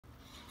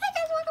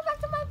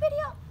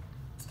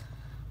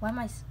Why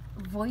my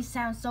voice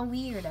sounds so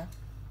weird?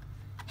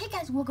 Hey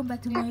guys, welcome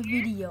back to my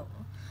video.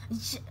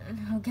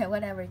 Okay,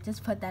 whatever.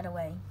 Just put that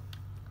away.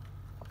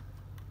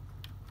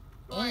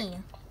 Hey.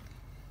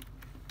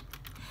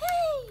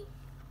 Hey.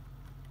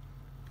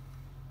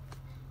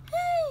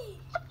 Hey.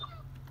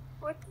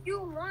 What do you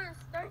want?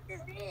 Start the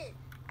vid.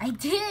 I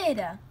did.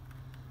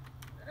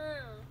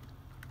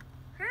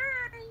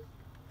 Hi.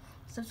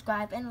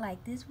 Subscribe and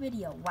like this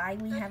video. Why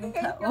we haven't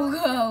cut?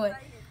 Oh, wait.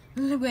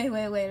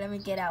 Let me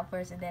get out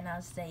first and then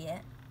I'll say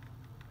it.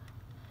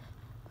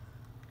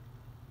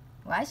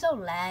 Why so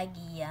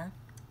laggy?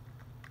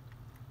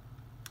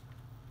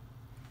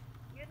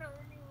 You're the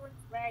only one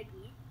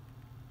laggy.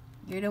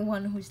 You're the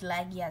one who's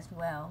laggy as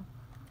well.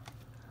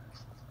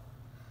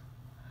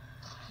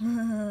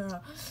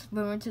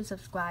 Remember to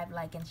subscribe,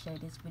 like, and share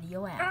this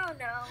video out. Oh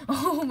no.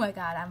 Oh my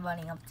god, I'm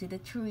running up to the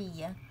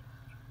tree.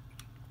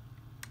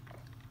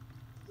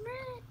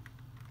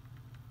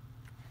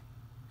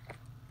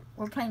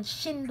 We're playing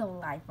Shindo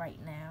Life right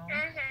now.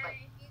 If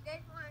you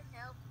guys want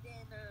help,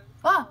 then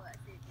Oh!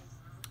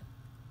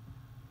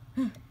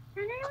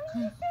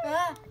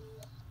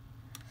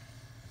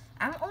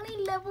 I'm only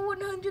level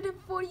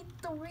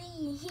 143.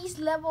 He's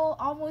level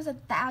almost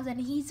 1,000.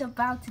 He's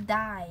about to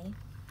die.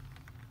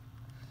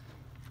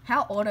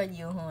 How old are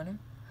you, hon?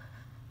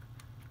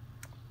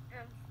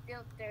 I'm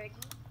still 30.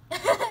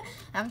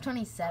 I'm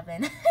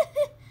 27.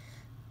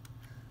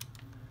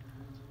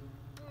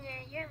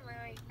 Yeah, you're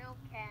lying. No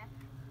cap.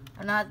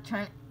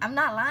 I'm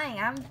not lying.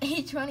 I'm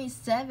age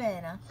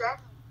 27.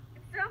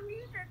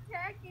 Somebody's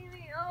attacking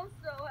me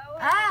also.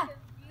 How am I to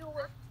deal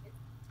with it?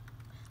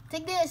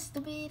 Take this,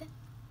 stupid.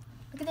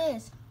 Look at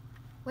this.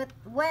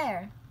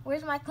 Where?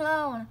 Where's my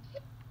clone?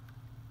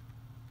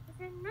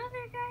 There's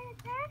another guy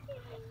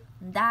attacking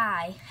me.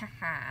 Die.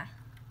 Haha.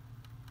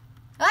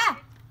 Ah!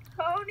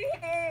 Tony!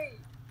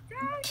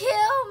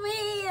 Kill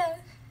me!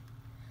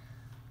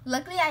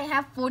 Luckily, I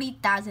have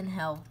 40,000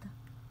 health.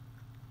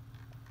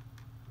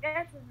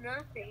 That's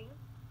nothing.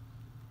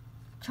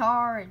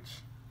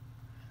 Charge.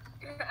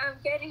 I'm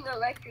getting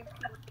electrocuted.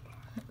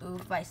 Ooh,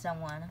 by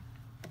someone.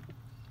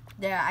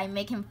 There, I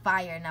make him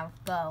fire. Now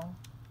go.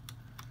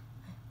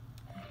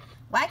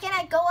 Why can't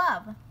I go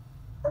up?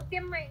 Look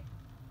at my...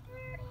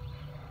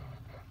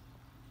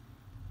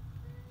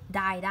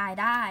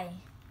 Die.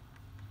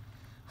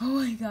 Oh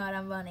my god,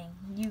 I'm running.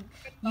 You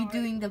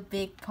doing the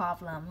big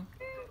problem.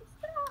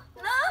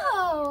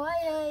 No,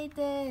 I hate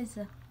this.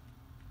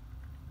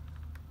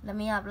 Let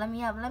me up.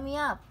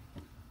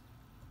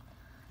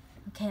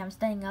 Okay, I'm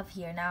staying up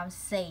here. Now I'm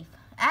safe.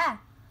 Ah!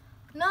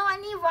 No, I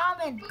need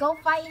ramen. Go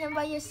fight him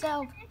by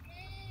yourself.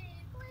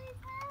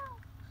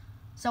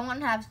 Someone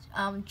has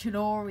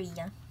Chidori.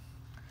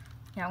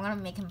 Yeah, I'm gonna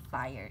make him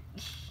fire.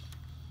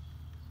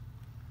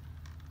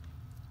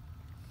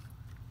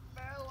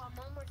 Bro, I'm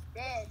almost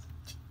dead.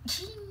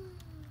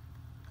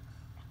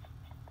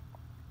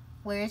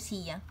 Where is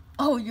he?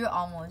 Oh, you're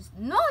almost.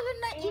 No,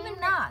 you're not even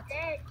not.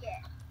 Dead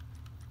yet.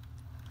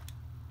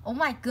 Oh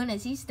my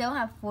goodness, he still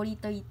have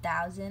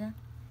 43,000.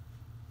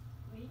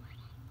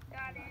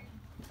 Got it.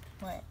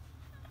 What?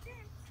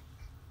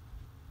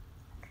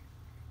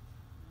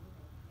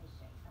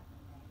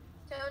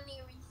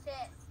 Tony,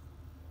 reset.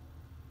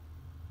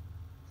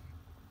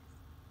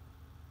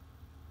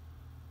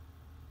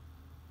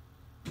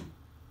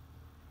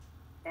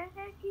 The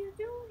heck you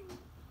doing?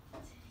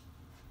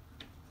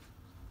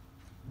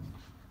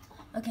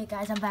 Okay,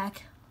 guys, I'm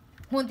back.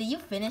 Did you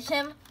finish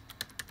him?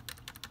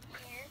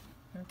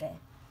 Yeah. Okay.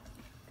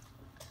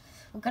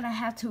 We're gonna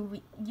have to.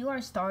 You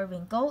are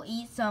starving. Go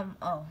eat some.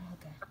 Oh,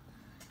 okay.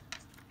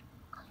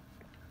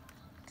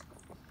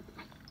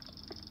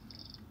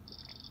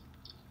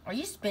 Are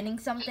you spinning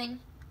something?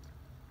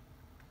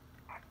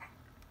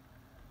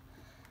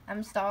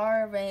 I'm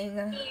starving.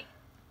 I'm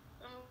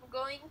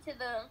going to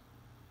the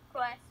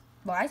quest.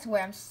 Well, I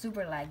swear I'm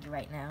super laggy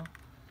right now.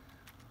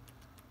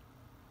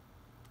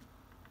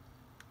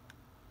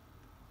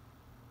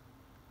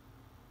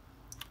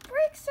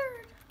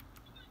 Breaksword.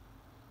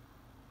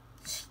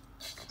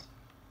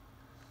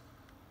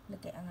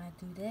 Look at, I'm gonna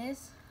do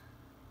this.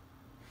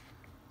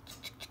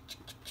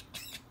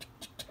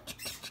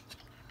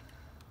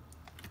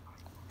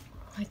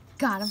 Oh my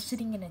god, I'm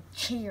sitting in a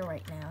chair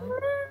right now.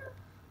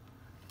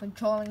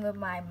 Controlling with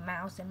my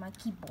mouse and my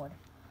keyboard.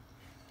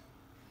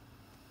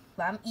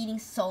 But I'm eating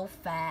so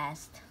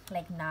fast.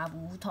 Like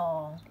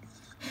Naruto.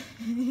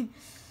 No, I'm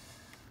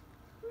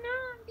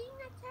being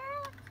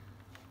attacked.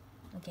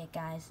 Okay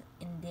guys,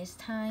 in this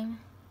time,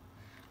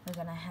 we're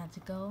gonna have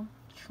to go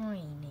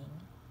training.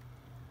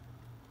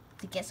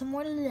 To get some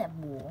more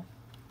level.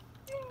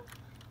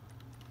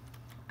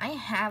 I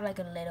have like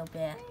a little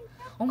bit.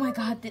 Oh my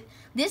god,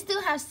 this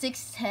dude has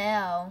 6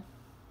 tail.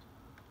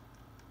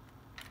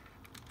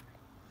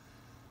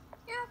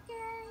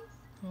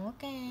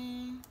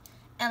 Okay.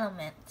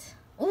 Element.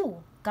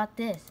 Ooh, got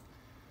this.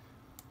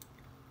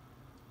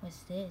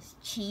 What's this?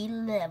 Chi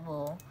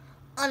level.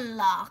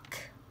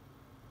 Unlock.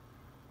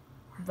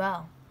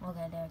 Bro.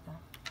 Okay, there we go.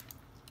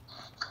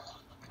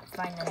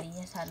 Finally,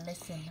 yes, I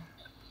listen.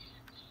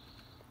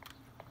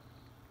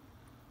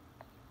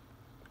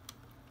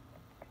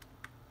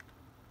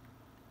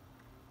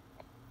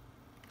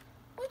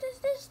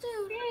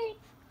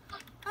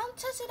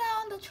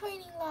 the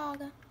training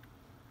log.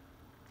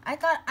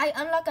 I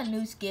unlock a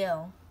new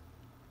skill.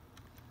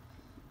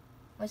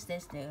 What's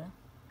this do?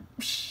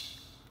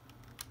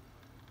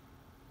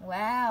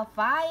 Wow,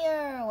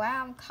 fire!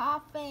 Wow, I'm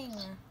coughing.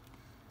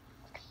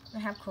 I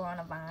have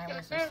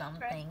coronavirus or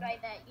something. By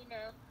that, you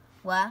know.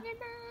 What? You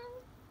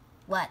know.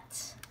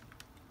 What?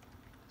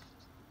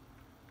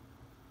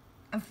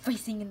 I'm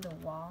facing in the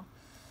wall.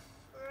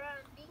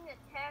 I'm being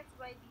attacked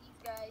by these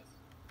guys.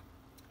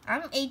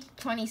 I'm age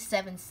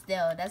 27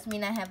 still. That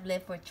means I have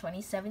lived for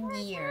 27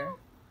 years.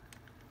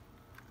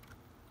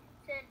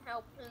 Send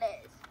help,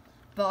 please.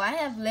 But I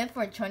have lived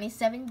for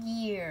 27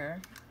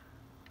 years.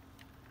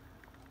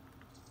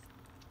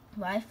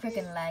 Why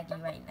freaking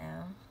laggy right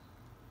now?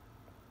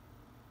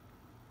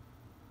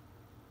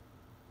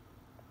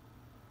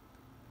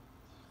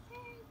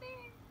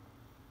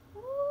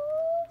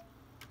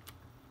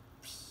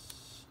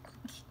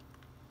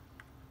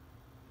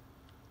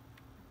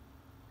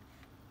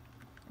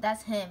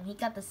 That's him. He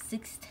got the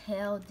 6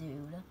 tail,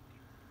 dude.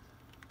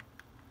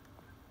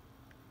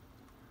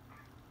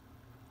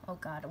 Oh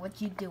god,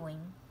 what you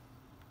doing?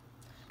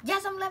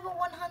 Yes, I'm level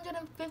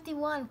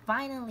 151,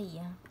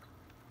 finally.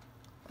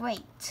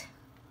 Great.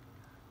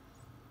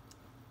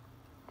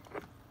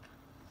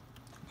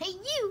 Hey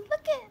you,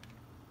 look it.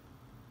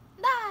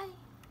 Die.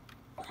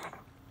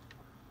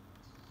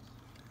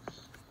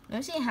 Let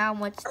me see how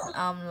much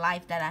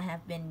life that I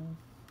have been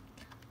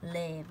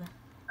live.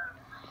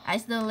 I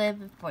still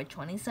live for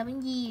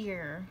 27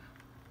 years.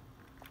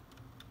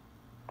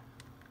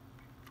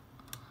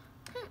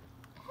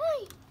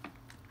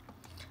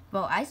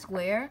 Well, I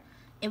swear,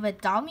 if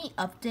Adobe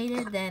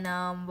updated, then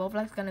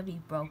Roblox gonna be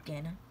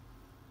broken.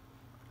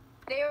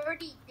 They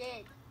already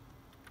did.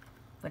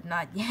 But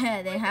not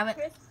yet. They haven't.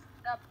 Christmas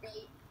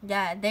update.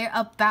 Yeah, they're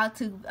about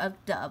to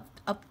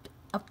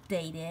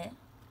update it.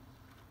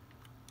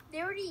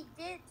 They already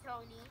did,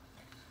 Tony.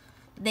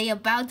 They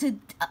about to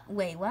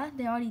wait. What?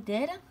 They already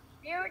did?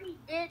 They already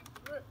did.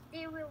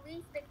 They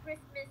released the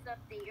Christmas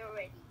update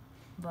already.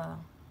 Wow.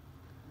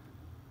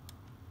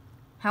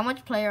 How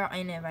much player are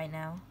in it right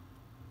now?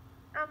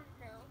 No.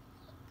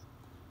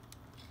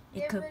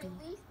 It could be. They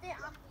released it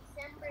on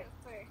December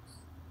 1st.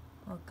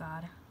 Oh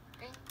God.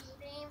 And you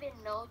didn't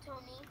even know,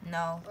 Tony?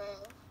 No.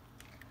 Well,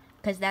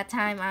 Cause that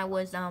time I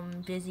was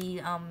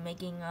busy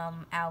making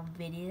our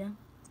video.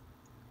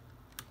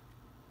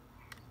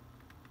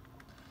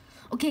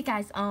 Okay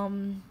guys,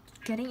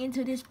 getting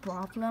into this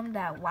problem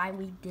that why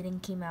we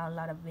didn't came out a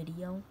lot of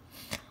video.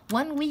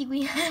 1 week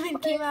we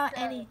haven't came out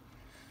any.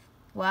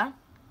 What?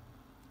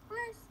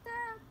 where's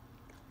that?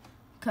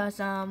 Cause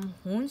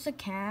Hoon's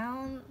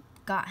account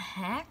got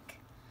hacked.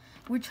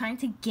 We're trying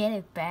to get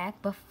it back,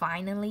 but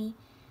finally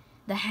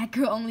the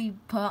hacker only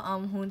put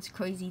Hoon's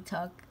crazy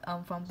talk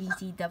from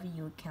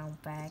BCW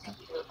account back.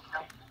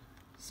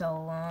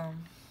 So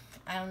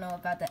I don't know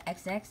about the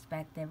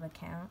X-Expective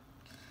account.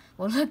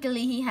 Well,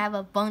 luckily he have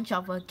a bunch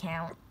of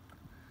accounts.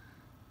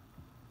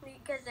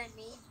 Because I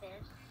made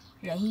them.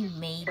 Yeah, he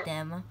made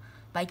them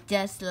by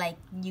just like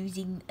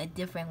using a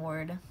different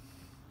word.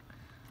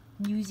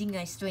 Using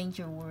a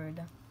stranger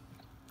word.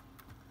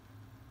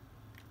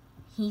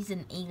 He's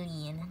an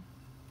alien.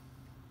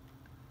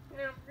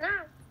 No, I'm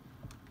not.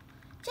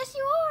 Yes,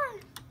 you are.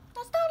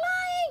 Now stop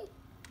lying.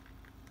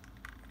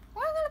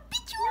 Or I'm gonna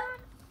beat you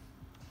up.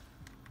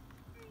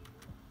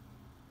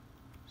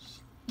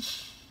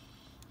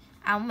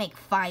 I'll make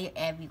fire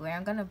everywhere.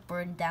 I'm gonna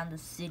burn down the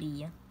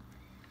city.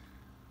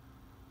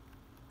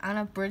 I'm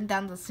gonna burn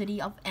down the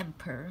city of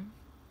Emperor.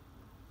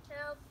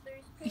 Help,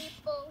 there's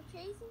people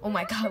chasing Oh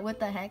my god, what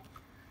the heck?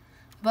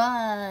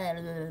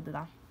 But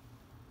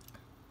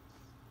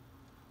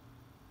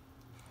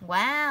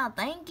wow,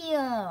 thank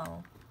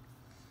you.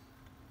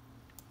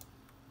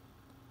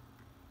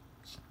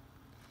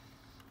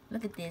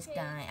 Look at this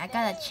guy. I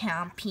got a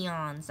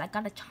champions. I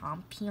got a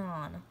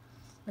champion.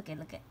 Look at.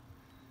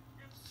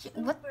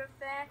 What? Super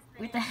fast, man.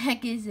 What the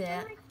heck is it?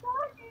 Oh my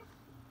God.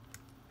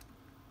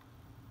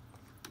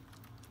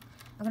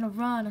 I'm gonna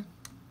run.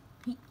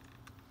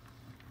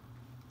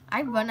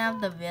 I run out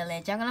of the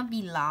village. I'm gonna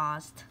be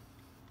lost.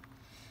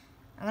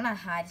 I'm gonna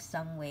hide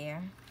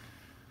somewhere.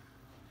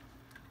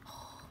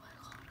 Oh my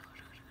god.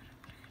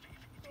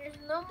 There's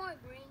no more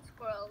green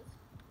squirrels.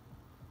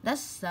 That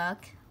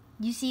suck.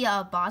 You see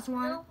a boss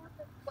one? No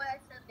more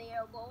quests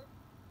available.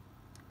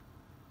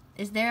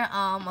 Is there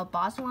a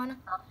boss one?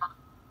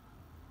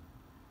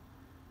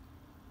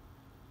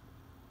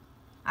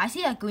 I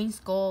see a green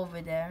skull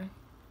over there.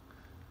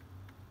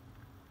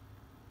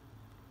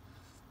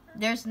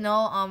 There's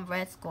no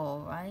red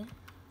skull, right?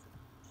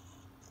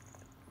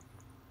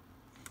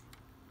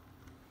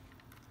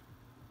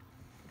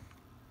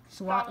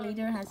 SWAT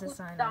leader has a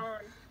sign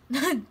up.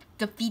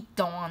 Defeat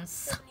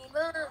Dawns.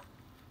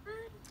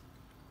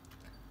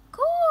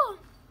 Cool.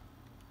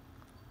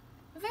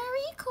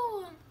 Very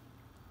cool.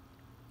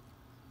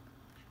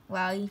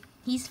 Well,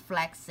 he's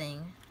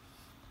flexing.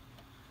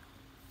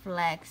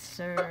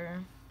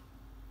 Flexer.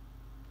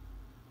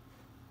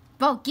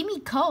 Bro, give me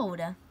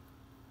code.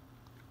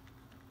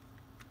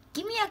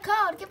 Give me a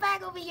code. Get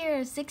back over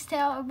here.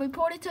 Sixtail.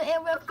 Report it to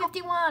Area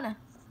 51.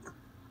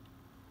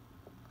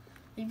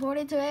 Report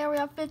it to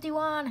Area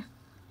 51.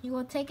 He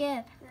will take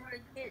it.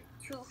 We're get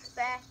too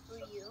fast for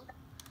you.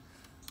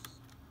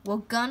 Well,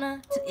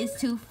 Gunna is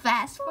too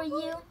fast for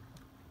you.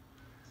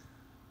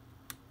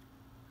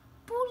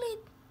 Bullet.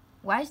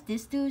 Why is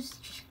this dude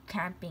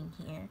camping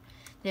here?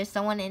 There's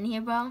someone in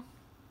here, bro?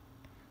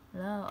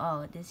 Hello?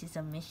 Oh, this is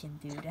a mission,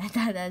 dude. I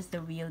thought that's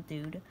the real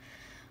dude.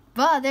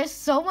 But there's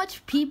so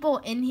much people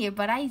in here,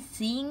 but I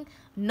seen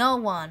no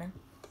one.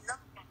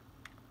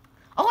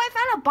 Oh, I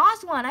found a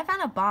boss one. I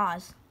found a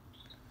boss.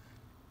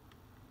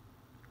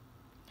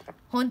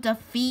 Who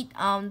defeat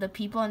the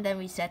people and then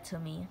reset to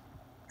me.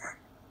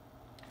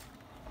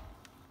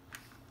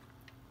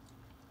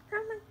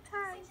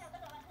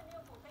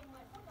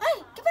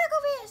 Hey, get back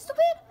over here,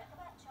 stupid!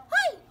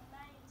 Hey!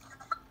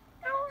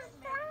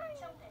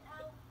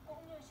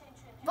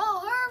 Bo,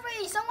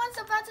 hurry! Someone's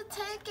about to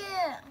take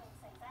it.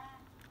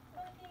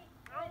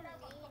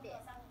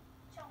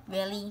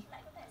 Really?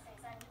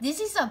 This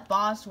is a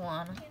boss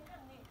one.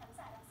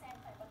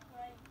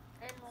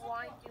 And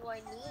why do I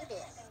need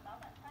it?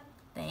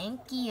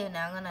 Thank you.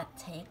 Now I'm gonna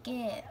take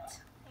it.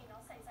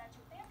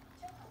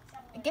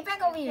 Get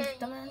back over here,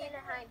 You dumbass. need to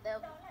hide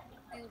the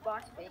do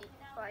boss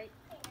fight.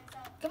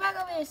 Get back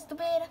over here,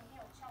 stupid.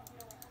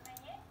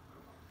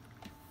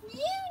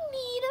 You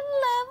need a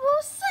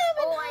level 7.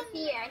 Oh, I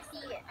see it. I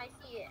see it. I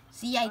see it.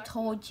 See, I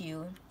told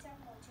you.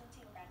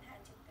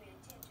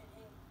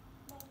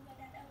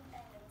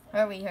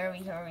 Hurry, hurry,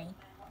 hurry.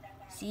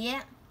 See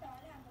it?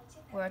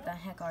 Where the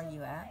heck are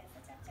you at?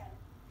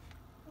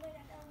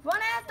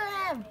 Run after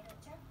him!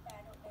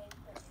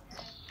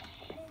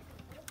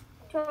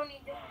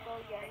 Tony, just go.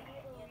 Yeah, you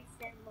need to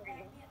reset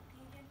mode.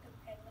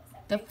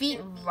 Defeat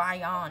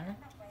Ryan.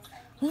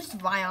 Who's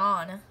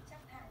Ryan?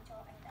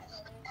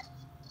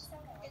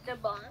 It's a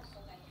boss.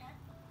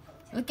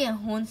 Look at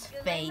Hoon's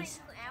face.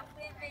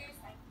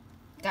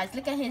 Guys,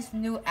 look at his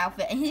new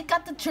outfit. And he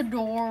got the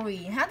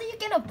Chidori. How do you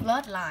get a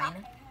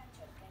bloodline?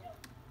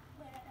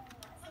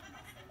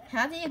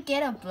 How do you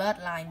get a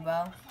bloodline, bro?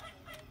 I'll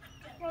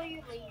tell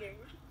you later.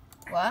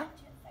 What?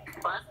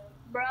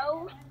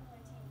 Bro,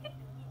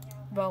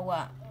 Bro,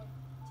 what?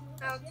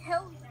 I'll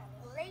tell you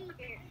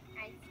later,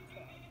 I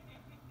said.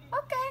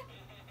 Okay.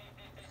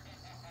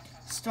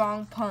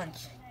 Strong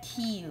punch.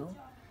 Kill.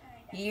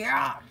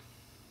 Yeah.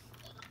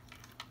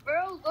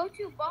 Bro, go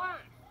to boss.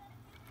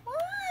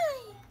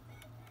 Why?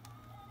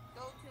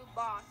 Go to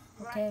boss.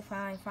 Okay,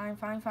 fine, fine,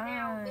 fine,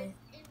 Now, this fine.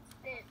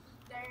 instant,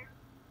 sir.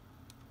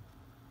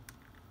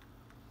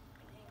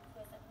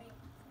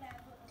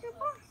 To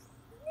boss.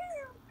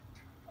 Now.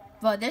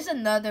 But there's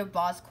another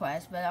boss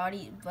quest, but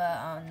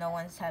no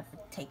one's have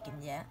taken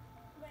yet.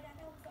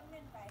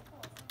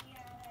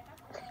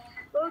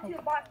 Go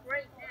to boss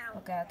right now.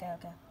 Okay, okay,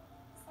 okay.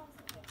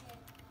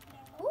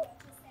 Ooh.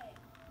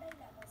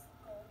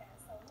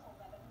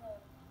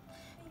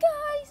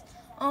 Guys,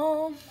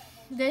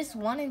 there's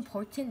one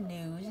important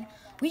news.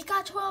 We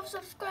got 12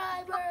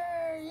 subscribers!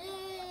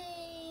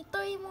 Yay!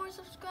 3 more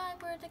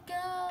subscribers to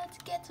go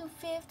to get to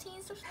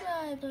 15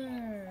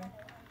 subscribers.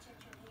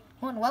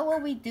 What will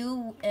we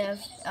do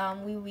if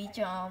we reach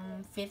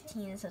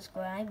 15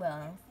 subscribers?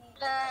 I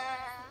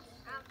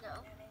don't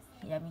know.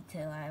 Yeah, me too.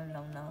 I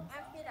don't know.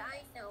 How should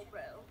I know,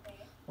 bro?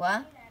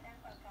 What?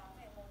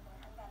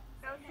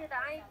 How should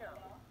I know?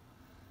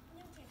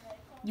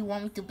 You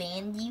want me to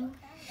ban you?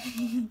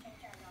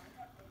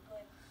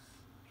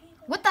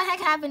 What the heck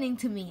happening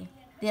to me?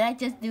 Did I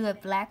just do a Go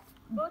to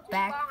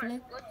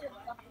backflip? boss.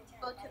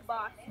 Go to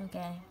boss.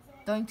 Okay.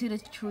 Going to the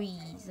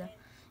trees.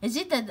 Is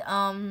it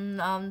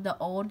the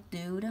old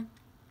dude?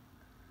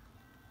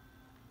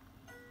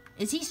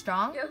 Is he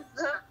strong? Just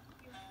look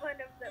in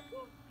front of the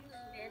old dude,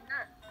 man.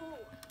 Not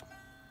cool.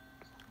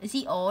 Is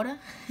he old?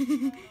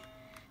 You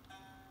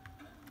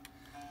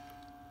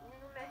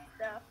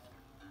messed up.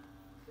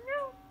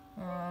 No.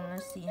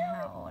 Let's see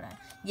how old I.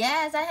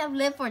 Yes, I have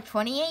lived for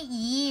 28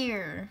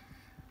 years.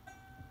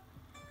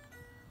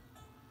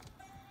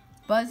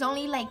 But it's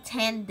only like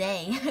 10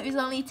 days. It's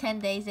only 10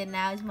 days and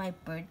now it's my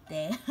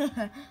birthday.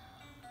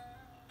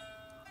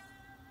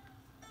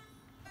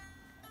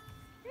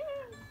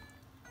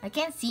 I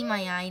can't see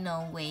my eye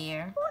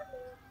nowhere.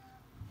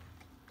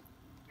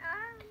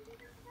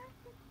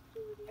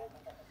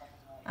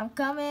 I'm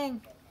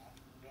coming.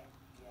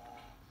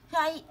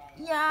 Hi,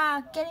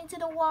 yeah, get into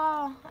the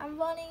wall. I'm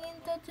running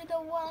into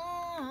the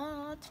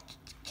wall.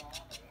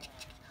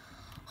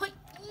 Hi,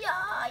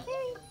 yeah,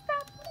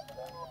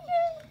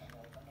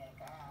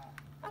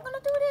 I'm gonna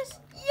do this.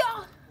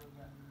 Yeah.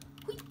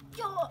 Hi,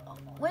 yeah.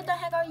 Where the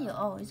heck are you?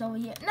 Oh, it's over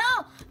here.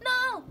 No,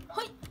 no.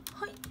 Hi,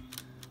 hi.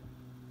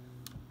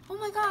 Oh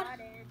my God.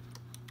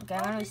 Okay,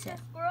 I'm gonna reset.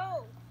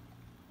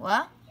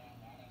 What?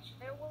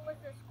 There was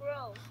a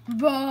scroll.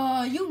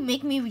 Bro, you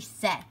make me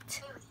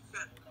reset.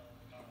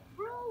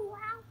 Bro,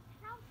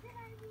 how could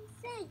I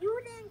reset?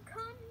 You didn't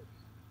come.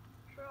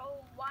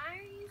 Bro, why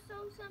are you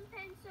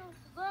sometimes so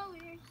slow?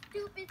 You're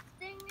stupid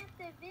staying at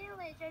the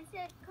village. I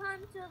said come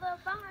to the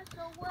boss.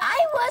 So what? I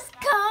was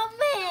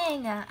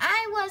coming.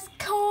 I was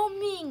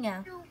coming.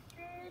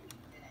 Stupid.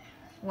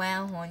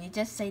 Well, Horn, you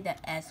just say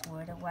the S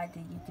word. Why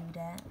did you do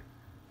that?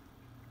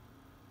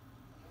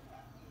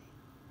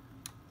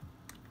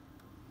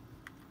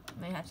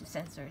 May have to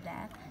censor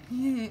that.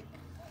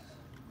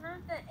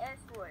 Not the S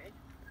word.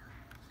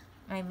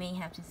 I may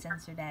have to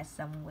censor that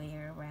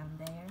somewhere around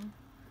there.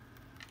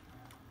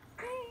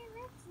 Hey,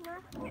 that's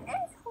not the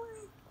S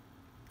word.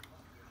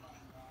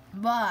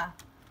 But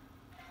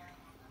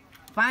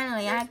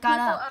finally, I got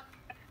up.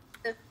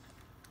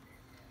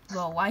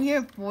 Bro, why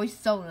your voice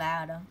so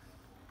loud? I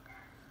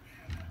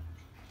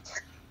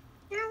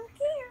don't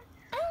care.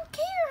 I don't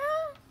care,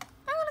 huh?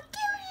 I'm gonna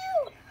kill you.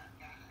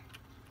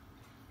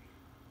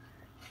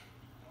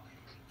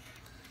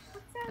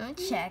 What's up, Let me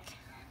dude? check.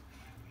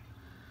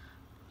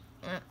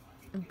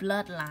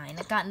 Bloodline.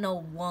 I got no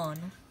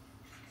one.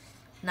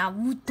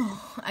 Naruto.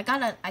 I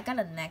got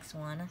a next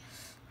one.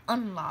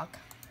 Unlock.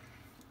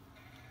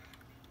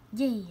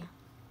 Yeah.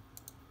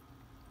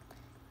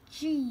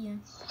 G.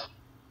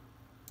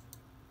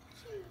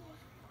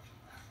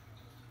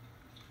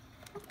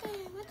 Okay,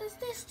 what does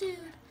this do?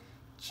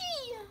 G.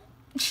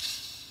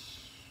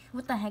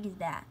 What the heck is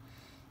that?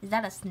 Is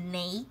that a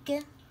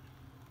snake?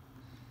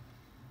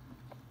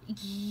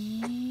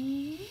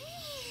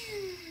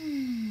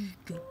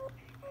 Good.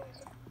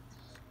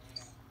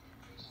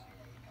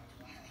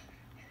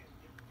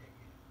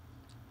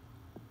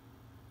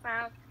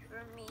 Found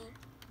for me.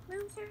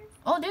 Losers.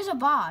 Oh, there's a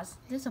boss.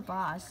 There's a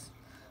boss.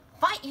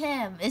 Fight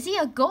him. Is he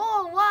a goal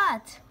or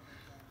what?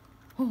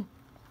 Oh.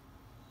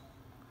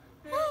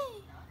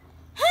 Hey.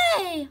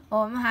 Hey.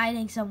 Oh, I'm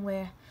hiding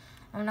somewhere.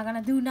 I'm not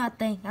gonna do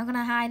nothing. I'm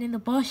gonna hide in the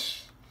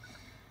bush.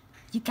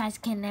 You guys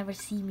can never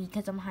see me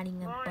because I'm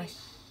hiding in the bush.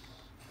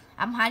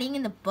 I'm hiding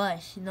in the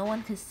bush. No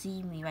one could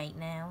see me right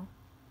now.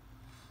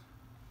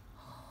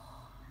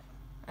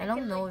 I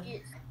don't know.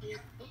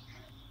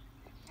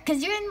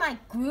 Because you're in my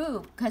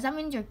group. Because I'm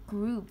in your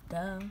group,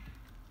 though.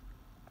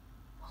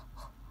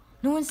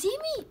 No one see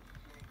me.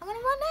 I'm going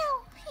to run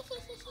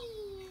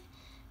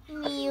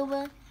now.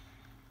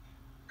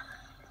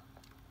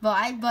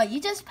 Noob. But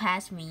you just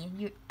passed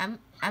me.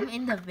 I'm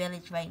in the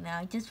village right now.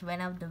 I just ran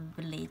out of the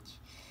village.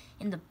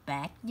 In the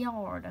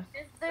backyard.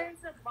 If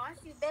there's a boss,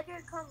 you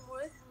better come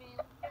with me.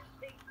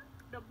 If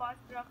the boss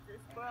dropped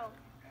this bro.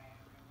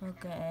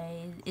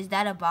 Okay. Is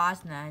that a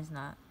boss? No, it's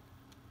not.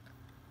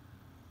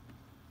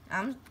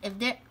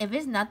 If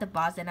it's not the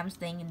boss, then I'm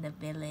staying in the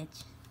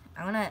village.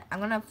 I'm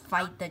gonna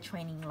fight the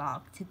training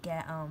log to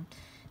get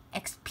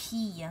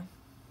XP.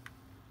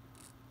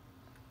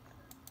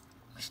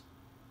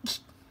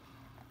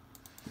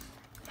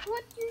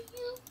 What do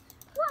you?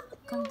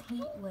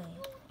 Complete way.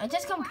 I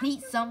just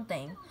complete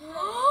something.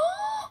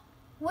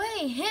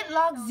 Wait, hit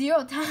log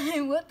 0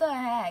 time. What the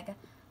heck? Read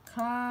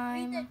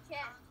Climb. the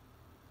chat.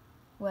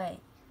 Wait.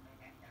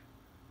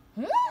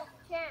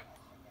 Chat.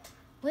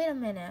 Wait a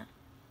minute.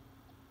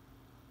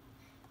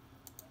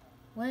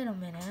 Wait a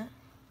minute.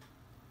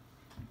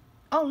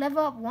 Oh,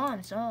 level up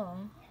once.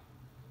 Oh.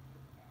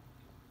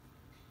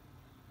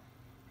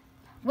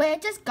 Wait, I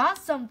just got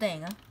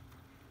something.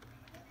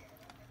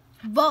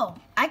 Whoa,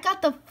 I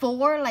got the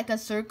 4, like a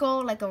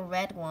circle, like a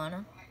red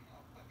one.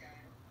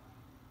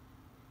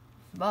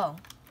 Whoa.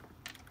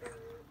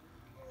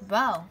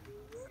 Whoa.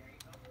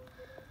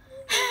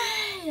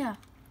 Hey.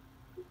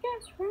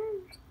 Guess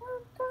friends.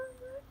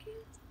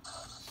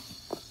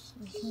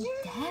 Is he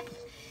deaf?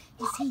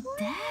 Is he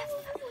deaf?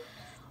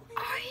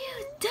 Are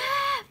you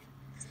deaf?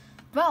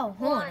 Bro,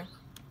 hold on.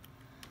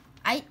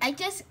 I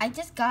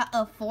just got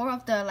a 4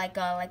 of the like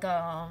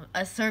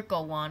a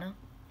circle one,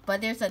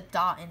 but there's a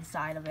dot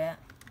inside of it.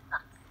 I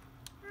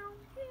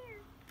don't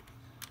care.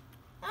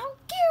 I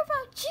don't care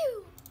about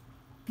you.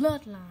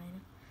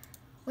 Bloodline.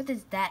 What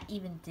does that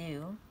even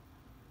do?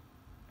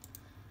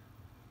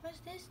 What's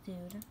this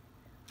dude?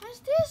 What's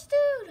this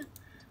dude?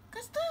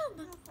 Custom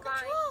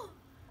control.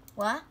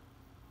 What?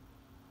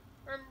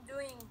 I'm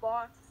doing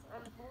boss.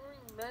 I'm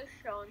doing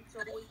mission so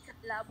we can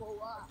level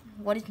up.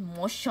 What is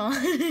motion?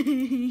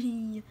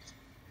 Mission.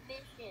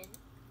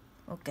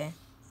 Okay.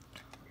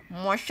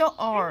 Martial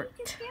art.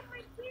 Just get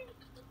my drink.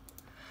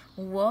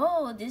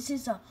 Whoa, this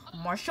is a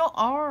martial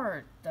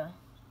art.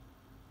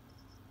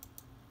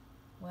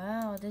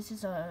 Wow, this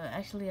is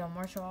actually a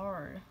martial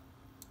art.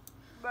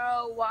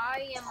 Bro,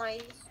 why am I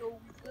so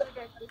good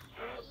at this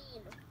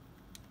game?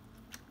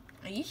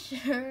 Are you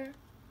sure?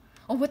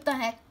 Oh, what the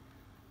heck?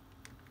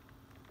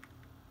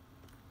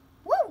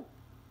 Woo!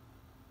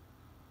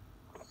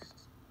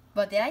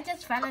 But did I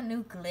just find a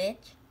new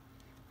glitch?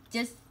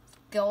 Just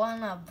go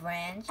on a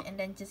branch and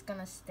then just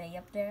gonna stay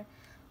up there.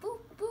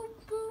 Boop, boop,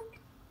 boop.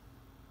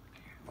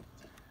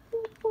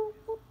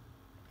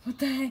 What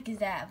the heck is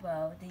that,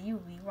 bro? Did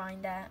you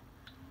rewind that?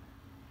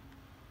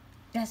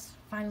 Just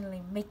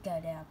finally make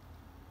it up.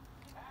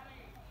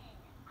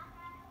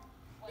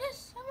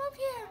 Yes, I'm up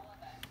here.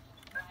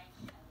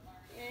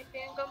 You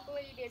can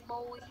complete cheated,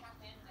 boy.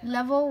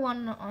 Level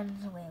 1 on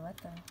the way. What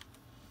the?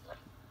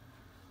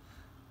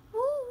 Woo,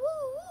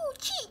 woo, woo.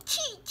 Cheat.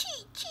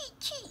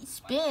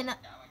 Spin.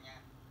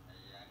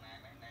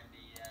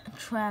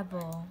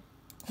 Treble.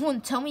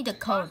 Hoon, tell me the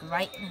code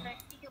right now. I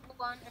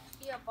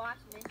see a boss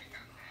mission.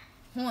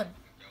 Hoon,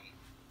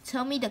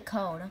 tell me the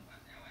code.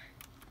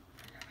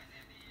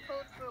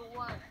 Code for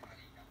what?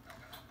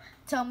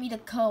 Tell me the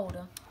code.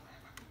 Not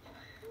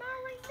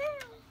right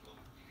now.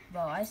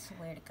 Bro, I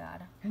swear to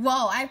God.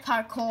 Whoa, I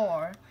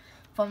parkour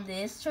from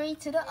this tree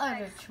to the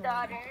other tree.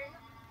 Daughter.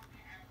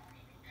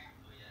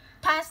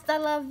 Pasta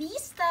la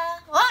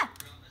vista. What?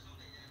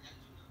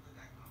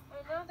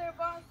 Another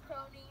boss,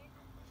 Tony.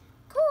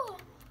 Cool.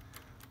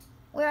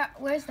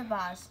 Where's the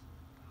boss?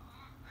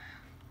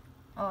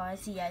 Oh, I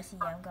see.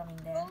 I'm coming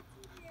there.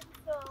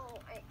 So,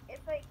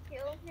 if I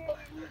kill him,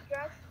 he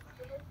drops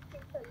the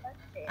can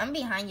collect it. I'm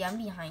behind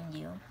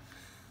you.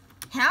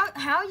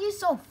 How are you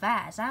so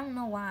fast? I don't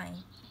know why.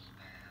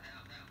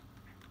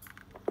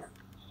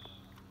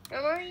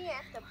 I'm already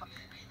at the boss.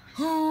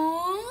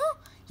 Huh?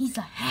 He's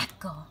a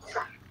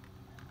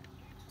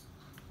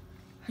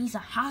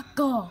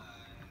hacker.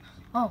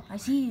 Oh, I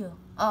see you.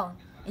 Oh,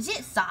 is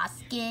it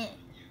Sasuke?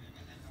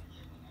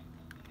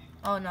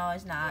 Oh no,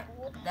 it's not.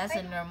 That's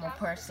a normal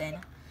person.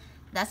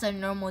 I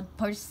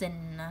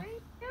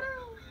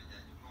know.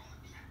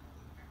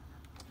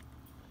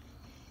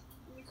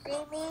 You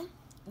see me?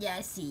 Yeah,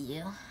 I see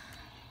you.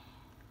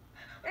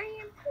 I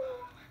am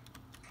cool.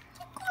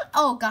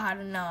 Oh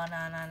god, no.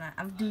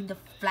 I'm doing the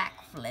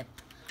backflip.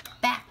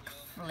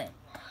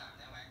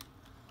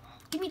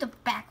 Give me the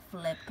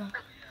backflip. I'm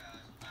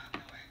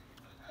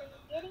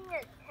getting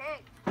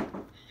attacked.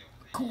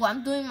 Cool,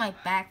 I'm doing my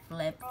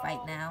backflip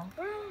right now.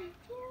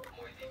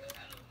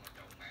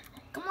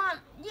 Come on,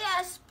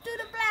 yes, do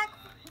the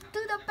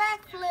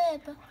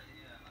backflip.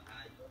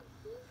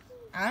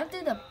 I'll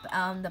do the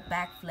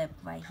backflip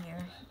right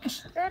here.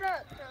 Shut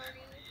up,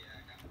 Tony.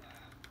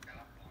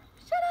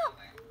 Shut up.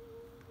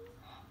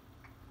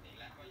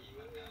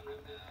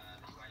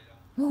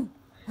 Woo.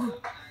 Do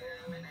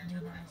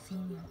not see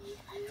me.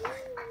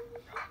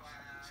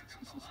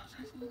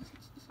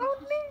 Oh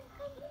man,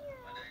 come here.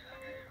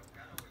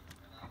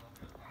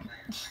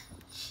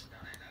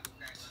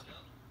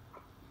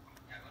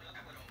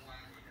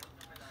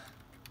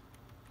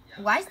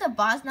 Why is the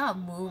boss not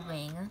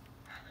moving?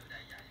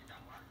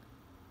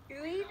 Do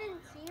you even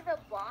see the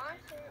boss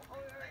or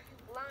are you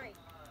blind?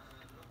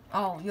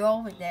 Oh, you're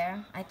over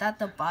there. I thought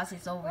the boss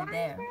is over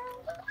there.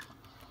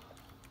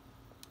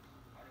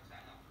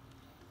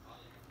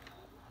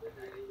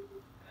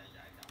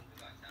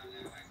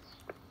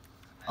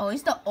 Oh,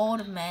 it's the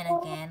old man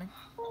again.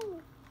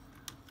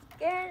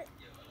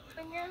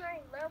 When you're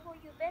high level,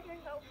 you better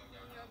help me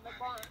on the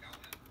boss.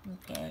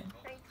 Okay.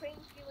 I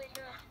trained you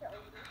enough, Tony.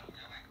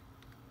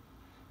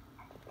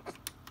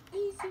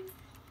 Easy.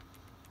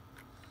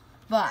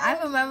 But I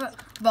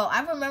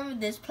remember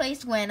this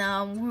place when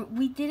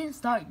we didn't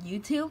start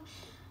YouTube.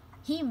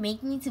 He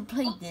made me to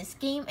play this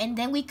game, and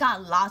then we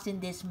got lost in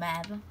this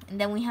map, and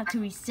then we have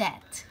to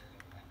reset.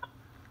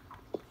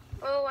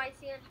 Oh, I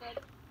see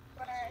another.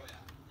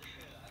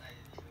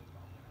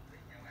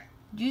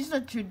 Use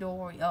the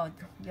tutorial. Oh,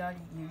 you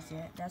already used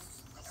it.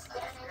 That's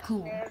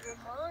cool. Never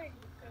mind,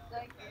 because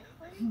I can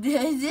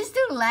play. Is this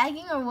still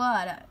lagging or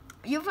what?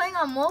 You playing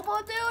on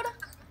mobile, dude?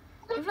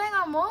 You playing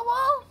on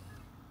mobile?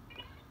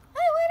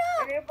 Hey, wait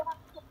up!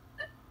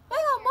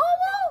 Playing on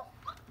mobile?